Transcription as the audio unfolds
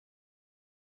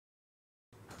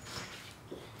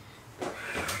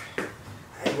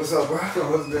What's up, bro?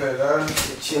 What's good, dog?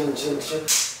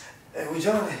 Chillin'. Hey, we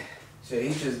Johnny? Shit,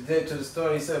 he just dipped to the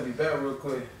store. He said be back real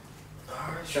quick.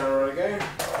 Alright. Trying to run a game?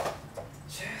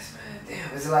 Yes, man.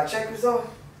 Damn. Is it like checkers, though?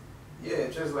 Yeah,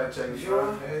 just like checkers.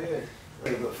 Sure? Yeah.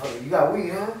 Wait, but fuck it. You got weed,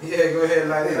 huh? Yeah, go ahead and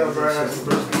light it Yeah, up, bro. I got shit. some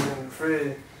brisket in the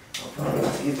fridge.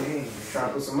 Let's get it in. Trying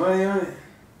to put some money on it?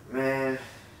 Man.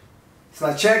 It's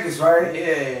like checkers, right?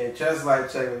 Yeah, just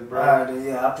like checkers, bro. Alright, then,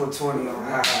 yeah. I put 20 on it.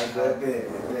 Alright, I bet.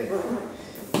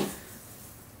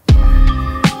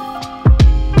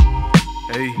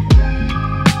 Hey,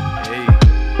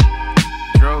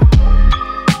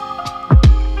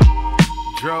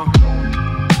 Dro.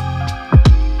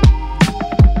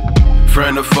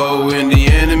 Friend or foe and the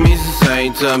enemies the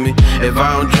same to me. If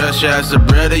I don't trust you as a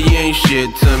brother, you ain't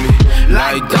shit to me.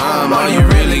 Like Dom, all you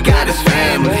really got is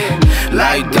family.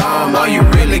 Like Dom, all you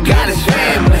really got is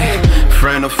family.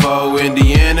 Friend or foe and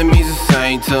the enemies the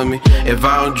same to me. If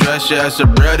I don't dress you as a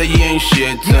brother, you ain't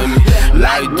shit to me.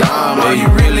 Like Dom, all you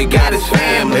really got is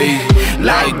family.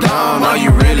 Like Dom, all you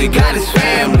really got is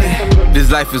family. This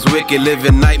life is wicked,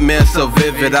 living nightmares so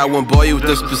vivid. I won't bore you with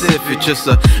the specific, just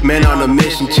a man on a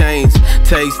mission. Change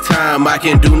takes time, I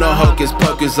can't do no hocus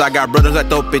pocus. I got brothers that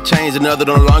dope it change, another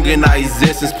no longer in our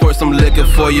existence. Pour some liquor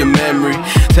for your memory.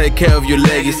 Take care of your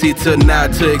legacy till now,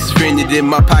 to infinity.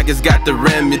 My pockets got the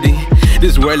remedy.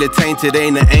 This world is tainted,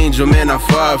 ain't an angel, man, I'm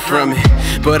far from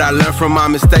it. But I learned from my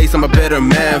mistakes, I'm a better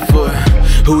man for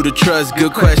it. Who to trust,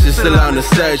 good question, still on the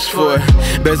search for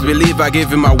it. Best believe I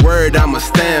give him my word, I'ma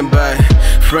stand by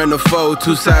it. Friend or foe,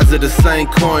 two sides of the same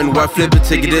coin. Why flip it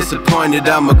till you disappointed,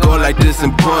 I'ma go like this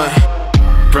and point.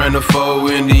 Friend or foe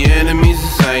and the enemies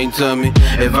the same to me.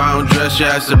 If I don't dress you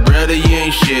as a brother, you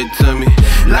ain't shit to me.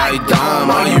 Like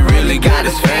Dom, all you really got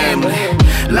is family.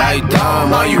 Like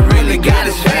Dom, all you really got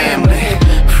is family.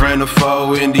 Friend or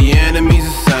foe and the enemies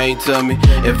the same to me.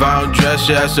 If I don't dress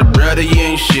you as a brother, you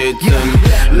ain't shit to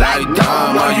me. Like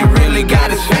Dom, all you really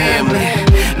got is family.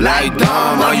 Like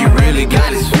Dom, all you really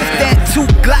got is family. It's that 2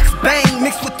 Glocks bang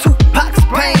mixed with 2 Pox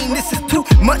pain. This is too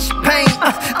much pain.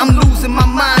 I'm losing my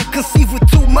mind, conceived with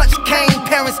too much cane.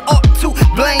 Parents ought to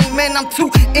blame, man, I'm too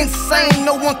insane.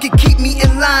 No one can keep me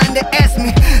in line. They ask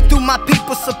me, do my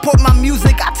people support my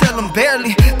music? I tell them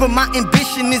barely. But my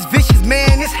ambition is vicious,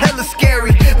 man, it's hella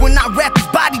scary. When I rap it's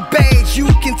body bags, you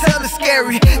can tell it's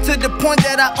scary. To the point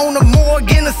that I own a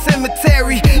morgue in a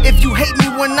cemetery. If you hate me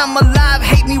when I'm alive,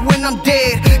 hate me when I'm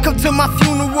dead. Come to my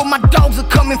funeral, my dogs are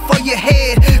coming for your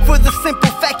head. For the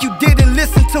simple fact you didn't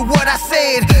listen to what I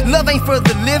said. Love ain't for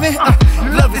the living,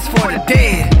 love is for the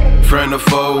dead. Friend or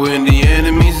foe and the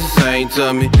enemies the same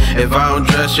to me. If I don't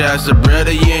dress you as a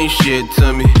brother, you ain't shit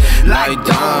to me. Like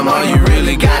Dom, all you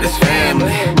really got is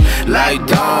family. Like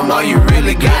Dom, all you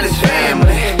really got is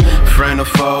family. Friend or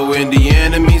foe and the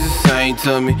enemies the same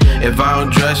to me. If I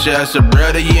don't dress you as a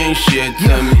brother, you ain't shit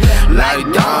to me.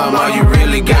 Like Dom, all you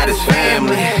really got is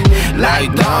family.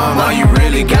 Like Dom, all you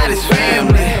really got is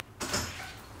family.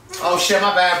 Oh shit,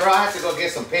 my bad, bro. I have to go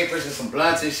get some papers and some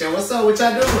blunts and shit. What's up? What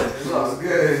y'all doing? It's all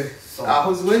good.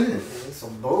 Who's winning?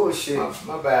 Some bullshit.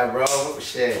 My bad, bro.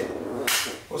 Shit.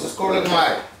 What's the score looking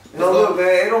like? No, look,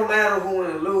 man, it don't matter who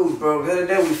win or lose, bro. The other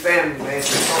day we family, man.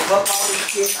 So fuck all this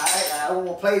shit. I don't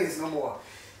want to play this no more.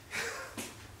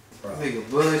 Nigga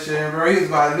bullshit, bro. He was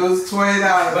about to lose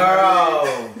 $20,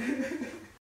 Bro.